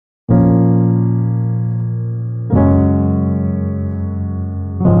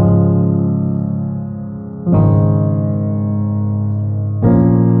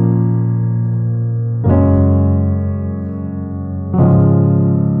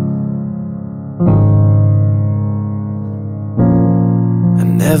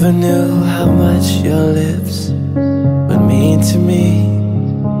never knew how much your lips would mean to me.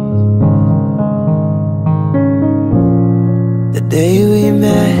 The day we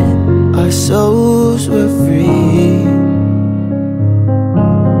met, our souls were free.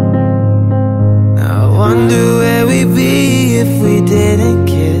 Now I wonder where we'd be if we didn't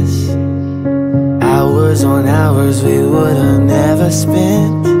kiss. Hours on hours we would have never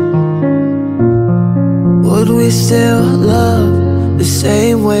spent. Would we still love the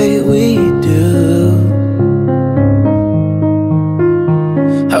same way we do?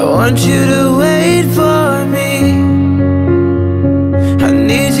 I want you to wait for me. I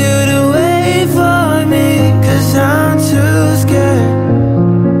need you to wait for me, 'cause I'm too scared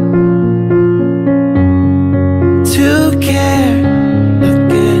to care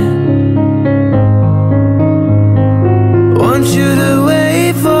again. Want you to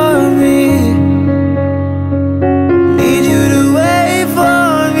wait for me. Need you to wait for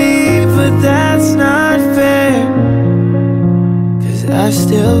me, but that's not fair, 'cause I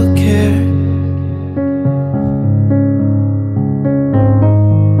still care.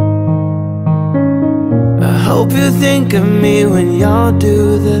 I hope you think of me when y'all do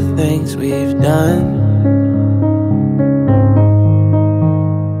the things we've done.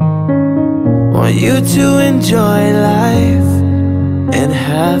 Want you to enjoy life and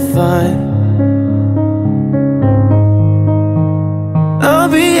have fun.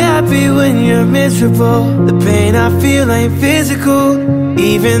 I'll be happy when you're miserable. The pain I feel ain't physical,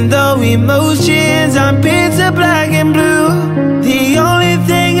 even though emotions are painted black and blue. The only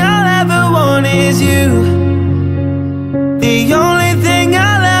thing I'll ever want is you. The only thing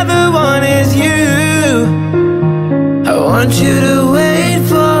I'll ever want is you. I want you to wait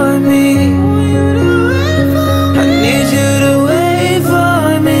for me. I need you to wait for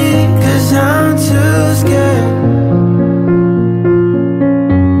me, 'cause I'm too scared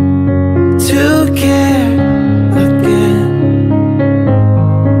to care again.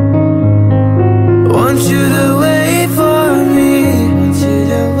 Want you to wait for me. Want you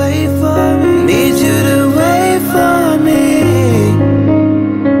to wait for me. Need you to wait for me.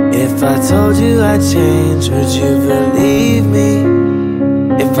 If I told you I'd change, would you believe me?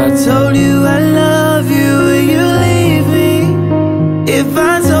 If I told you I love you, will you leave me? If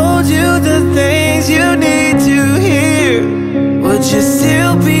I told you the things you need to hear, would you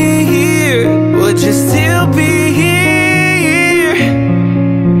still be here? Would you still be here?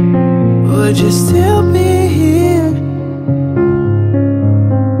 Would you still be here?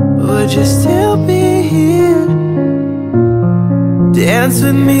 Would you still be here? Dance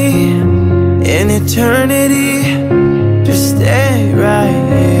with me in eternity. Just stay right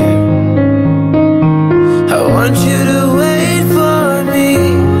here. I want you to